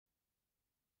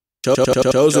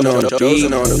Chosen on the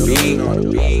beat.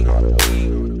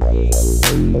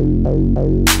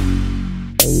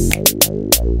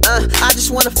 I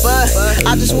just wanna fuck,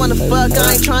 I just wanna fuck.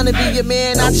 I ain't tryna be your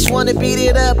man, I just wanna beat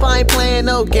it up. I ain't playing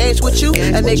no games with you,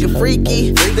 a nigga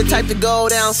freaky, the type to go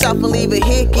down south and leave a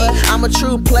hickey. I'm a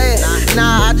true player,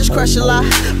 nah, I just crush a lot.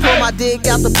 Pull my dick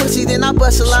out the pussy, then I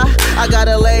bust a lot. I got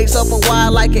her legs open wide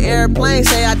like an airplane.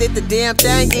 Say I did the damn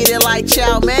thing, get it like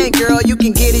chow man. Girl, you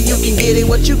can get it, you can get it,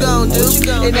 what you gon' do?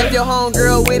 And if your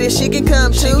homegirl with it, she can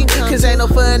come too. Cause ain't no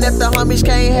fun if the homies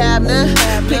can't have none.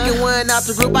 Picking one out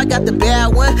the group, I got the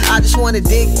bad one. I just wanna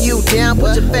dig you down,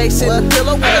 put your face in the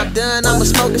pillow. When I'm done, I'ma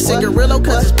smoke a cigarillo.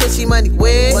 Cause it's pussy money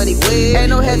wet, ain't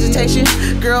no hesitation.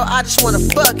 Girl, I just wanna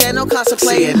fuck, ain't no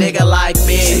contemplating. See a nigga like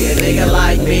me,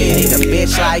 need a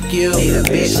bitch like you,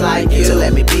 to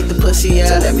let me beat the pussy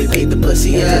up,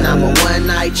 And I'm a one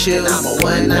night chill,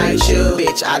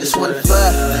 bitch, I just wanna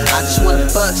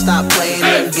fuck, stop playing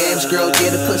them games, girl,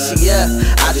 get a pussy up.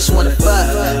 I just wanna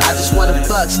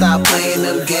fuck, stop playing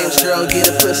them games, girl, get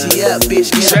a pussy up,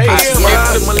 bitch, get a pussy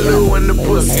up. Malou in the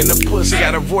pussy,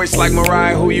 got a voice like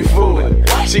Mariah, who you fooling?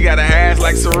 She got an ass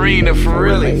like Serena, for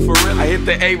really. I hit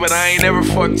the A, but I ain't never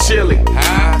fucked Chili.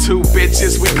 Two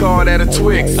bitches, we call that a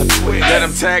Twix. Let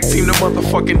them tag team the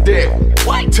motherfucking dick.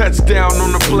 Touchdown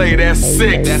on the play, that's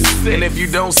sick. And if you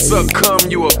don't suck cum,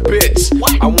 you a bitch.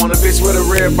 I want a bitch with a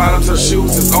red bottoms, her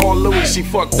shoes is all Louis. She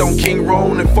fucked on King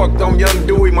Roan and fucked on Young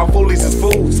Dewey. My foolies is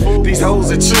fools, these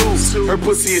hoes are choose. Her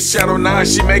pussy is Shadow 9,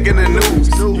 she making the news.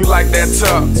 You like that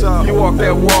tough, you walk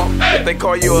that walk. If they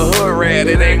call you a hood rat,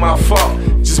 it ain't my fault.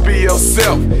 Just be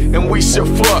yourself, and we should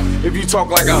fuck. If you talk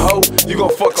like a hoe, you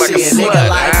gon' fuck like a slut.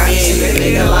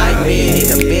 Nigga like me, need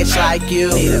a bitch like you,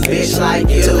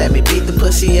 to let me beat the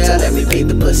pussy up,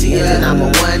 And I'm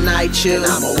a one night chill,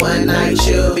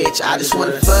 bitch, I just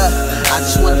wanna fuck,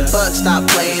 stop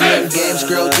playing them games,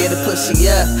 girl, get a pussy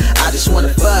up. I just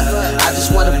wanna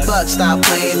fuck, stop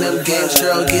playing them games,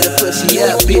 girl, get a pussy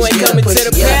up, bitch, you ain't coming to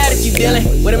the pad if you dealing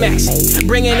with a maxi.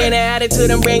 Bringing in an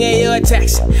attitude, I'm bringing you a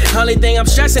taxi. Only thing I'm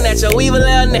stressing at your evil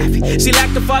little nappy. She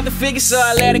like the father figure, so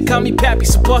I let her call me pappy.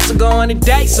 Supposed to go on a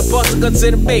date, supposed to go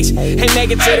to the beach, and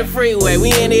make it to the freeway.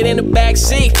 We in it in the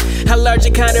backseat.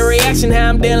 Allergic kind of reaction, how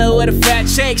I'm dealing with a fat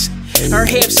shakes. Her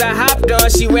hips I hopped on,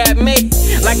 she rapped me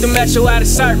like the Metro out of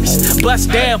service.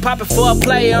 Bust down, poppin' for a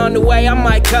player on the way, I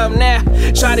might come now.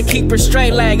 Try to keep her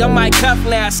straight leg, I might cuff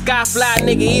now. Sky fly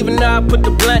nigga, even though I put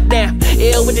the blunt down.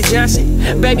 Ill with the Johnson,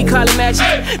 baby call it magic.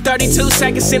 32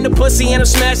 seconds in the pussy and I'm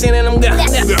smashing and I'm gone.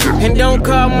 And don't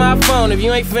call my phone if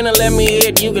you ain't finna let me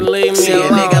hit, you can leave me alone.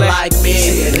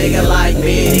 See a nigga like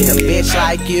me, need a bitch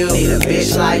like you,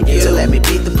 to let me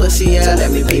beat the pussy up,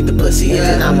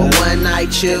 And I'm a one night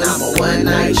chill,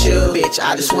 bitch,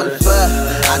 I just wanna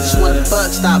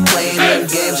fuck, stop playing them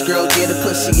games, girl, get a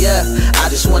pussy up. I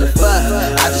just wanna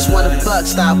fuck,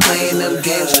 stop playing them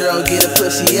games, girl, get a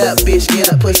pussy up, bitch,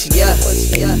 get a pussy up.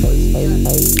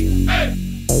 Hey.